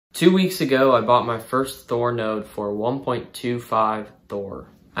2 weeks ago, I bought my first THOR node for 1.25 THOR.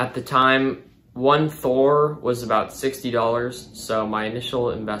 At the time, one THOR was about $60, so my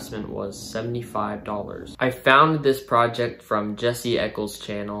initial investment was $75. I found this project from Jesse Eccles'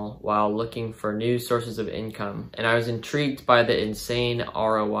 channel while looking for new sources of income, and I was intrigued by the insane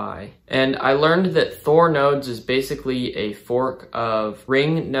ROI. And I learned that THOR Nodes is basically a fork of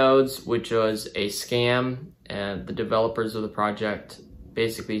Ring Nodes, which was a scam, and the developers of the project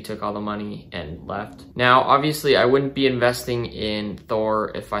basically took all the money and left. Now, obviously, I wouldn't be investing in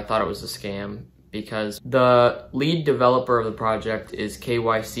THOR if I thought it was a scam, because the lead developer of the project is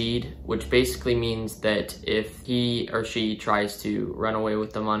KYC'd, which basically means that if he or she tries to run away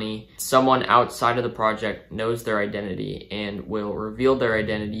with the money, someone outside of the project knows their identity and will reveal their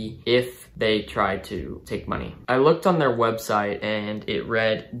identity if they try to take money. I looked on their website and it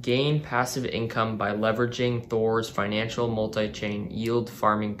read, gain passive income by leveraging THOR's financial multi-chain yield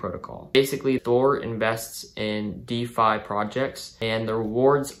farming protocol. Basically, THOR invests in DeFi projects and the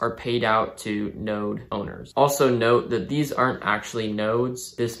rewards are paid out to node owners. Also note that these aren't actually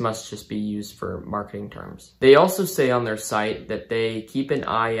nodes. This must just be used for marketing terms. They also say on their site that they keep an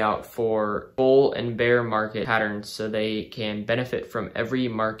eye out for bull and bear market patterns so they can benefit from every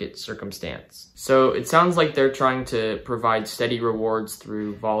market circumstance. So it sounds like they're trying to provide steady rewards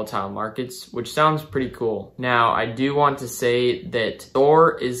through volatile markets, which sounds pretty cool. Now, I do want to say that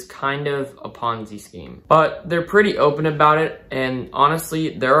THOR is kind of a Ponzi scheme, but they're pretty open about it. And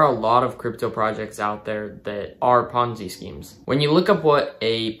honestly, there are a lot of crypto projects out there that are Ponzi schemes. When you look up what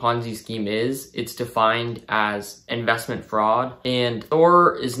a Ponzi scheme is, it's defined as investment fraud, and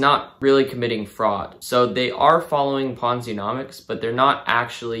THOR is not really committing fraud. So they are following Ponzi-nomics, but they're not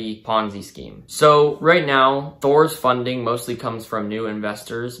actually Ponzi scheme. So right now, THOR's funding mostly comes from new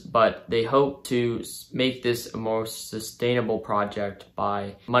investors, but they hope to make this a more sustainable project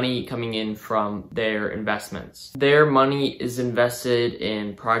by money coming in from their investments. Their money is invested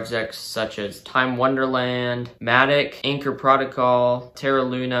in projects such as Time Wonderland, Matic, Anchor Protocol, Terra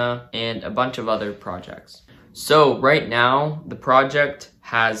Luna, and a bunch of other projects. So right now, the project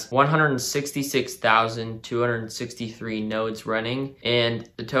has 166,263 nodes running, and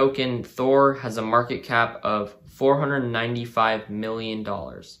the token THOR has a market cap of $495 million.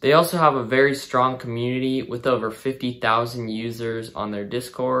 They also have a very strong community with over 50,000 users on their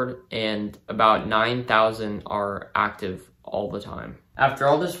Discord, and about 9,000 are active all the time. After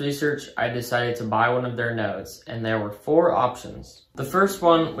all this research, I decided to buy one of their nodes, and there were 4 options. The first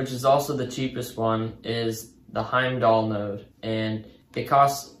one, which is also the cheapest one, is the Heimdall node, and it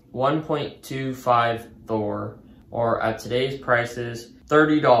costs 1.25 THOR, or at today's prices,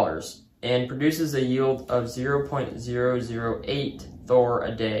 $30, and produces a yield of 0.008 THOR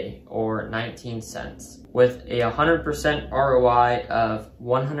a day, or 19 cents, with a 100% ROI of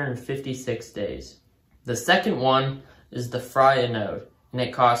 156 days. The second one is the Freya node, and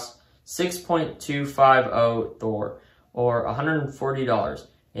it costs 6.250 THOR, or $140,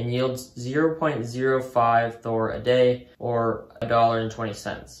 and yields 0.05 THOR a day, or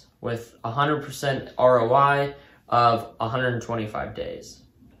 $1.20, with 100% ROI of 125 days.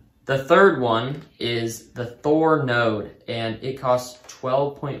 The third one is the THOR node, and it costs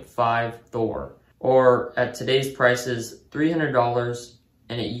 12.5 THOR, or at today's prices, $300,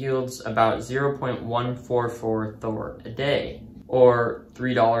 and it yields about 0.144 THOR a day, or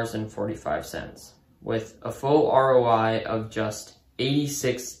 $3.45, with a full ROI of just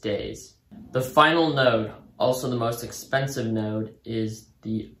 86 days. The final node, also the most expensive node, is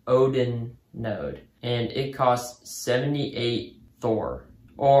the Odin node, and it costs 78 THOR,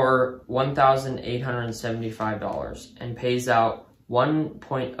 or $1,875, and pays out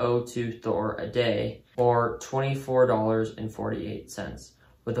 1.02 THOR a day, or $24.48,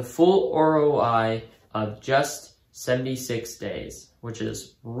 with a full ROI of just 76 days, which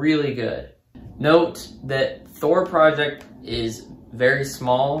is really good. Note that THOR project is very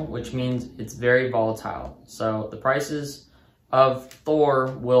small, which means it's very volatile. So the prices of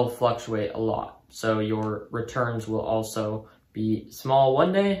THOR will fluctuate a lot. So your returns will also be small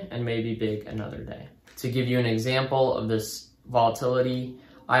one day and maybe big another day. To give you an example of this volatility,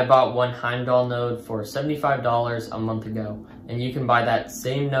 I bought one Heimdall node for $75 a month ago, and you can buy that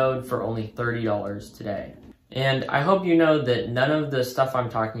same node for only $30 today. And I hope you know that none of the stuff I'm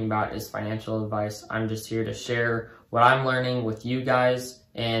talking about is financial advice. I'm just here to share what I'm learning with you guys,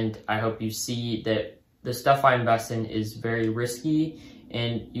 and I hope you see that the stuff I invest in is very risky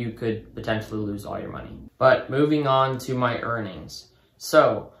and you could potentially lose all your money. But moving on to my earnings.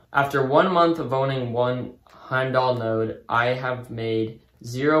 So after 1 month of owning one Heimdall node, I have made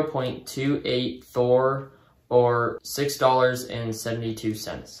 0.28 THOR, or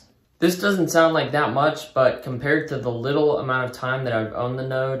 $6.72. This doesn't sound like that much, but compared to the little amount of time that I've owned the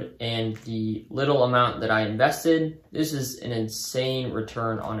node and the little amount that I invested, this is an insane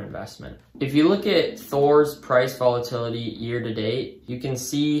return on investment. If you look at Thor's price volatility year to date, you can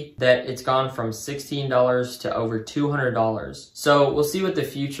see that it's gone from $16 to over $200. So we'll see what the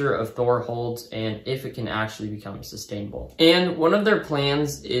future of Thor holds and if it can actually become sustainable. And one of their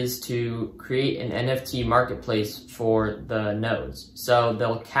plans is to create an NFT marketplace for the nodes. So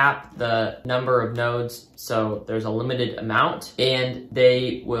they'll cap the number of nodes, so there's a limited amount, and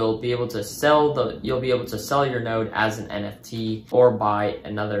they will be able to sell you'll be able to sell your node as an NFT or buy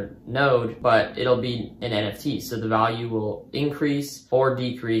another node, but it'll be an NFT, so the value will increase or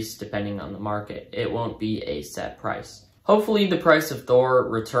decrease depending on the market. It won't be a set price. Hopefully the price of Thor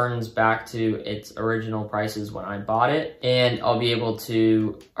returns back to its original prices when I bought it, and I'll be able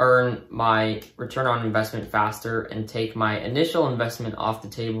to earn my return on investment faster and take my initial investment off the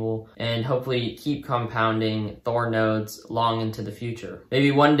table and hopefully keep compounding Thor nodes long into the future. Maybe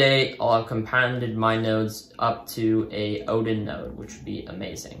one day I'll have compounded my nodes up to a Odin node, which would be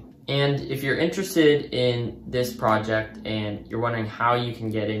amazing. And if you're interested in this project and you're wondering how you can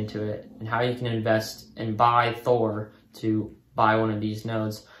get into it and how you can invest and buy Thor to buy one of these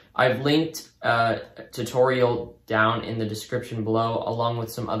nodes, I've linked a tutorial down in the description below along with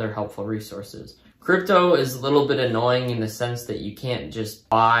some other helpful resources. Crypto is a little bit annoying in the sense that you can't just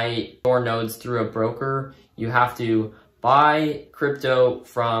buy Thor nodes through a broker. You have to buy crypto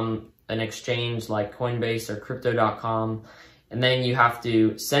from an exchange like Coinbase or crypto.com, and then you have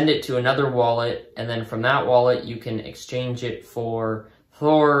to send it to another wallet, and then from that wallet you can exchange it for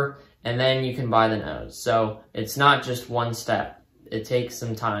Thor, and then you can buy the nodes. So it's not just one step. It takes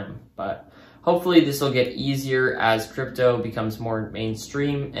some time, but hopefully this will get easier as crypto becomes more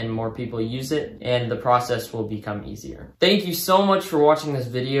mainstream and more people use it, and the process will become easier. Thank you so much for watching this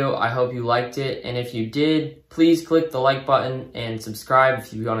video. I hope you liked it, and if you did, please click the like button and subscribe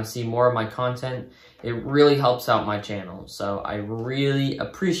if you want to see more of my content. It really helps out my channel, so I really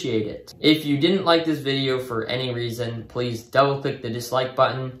appreciate it. If you didn't like this video for any reason, please double click the dislike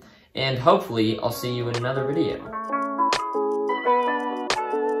button, and hopefully I'll see you in another video.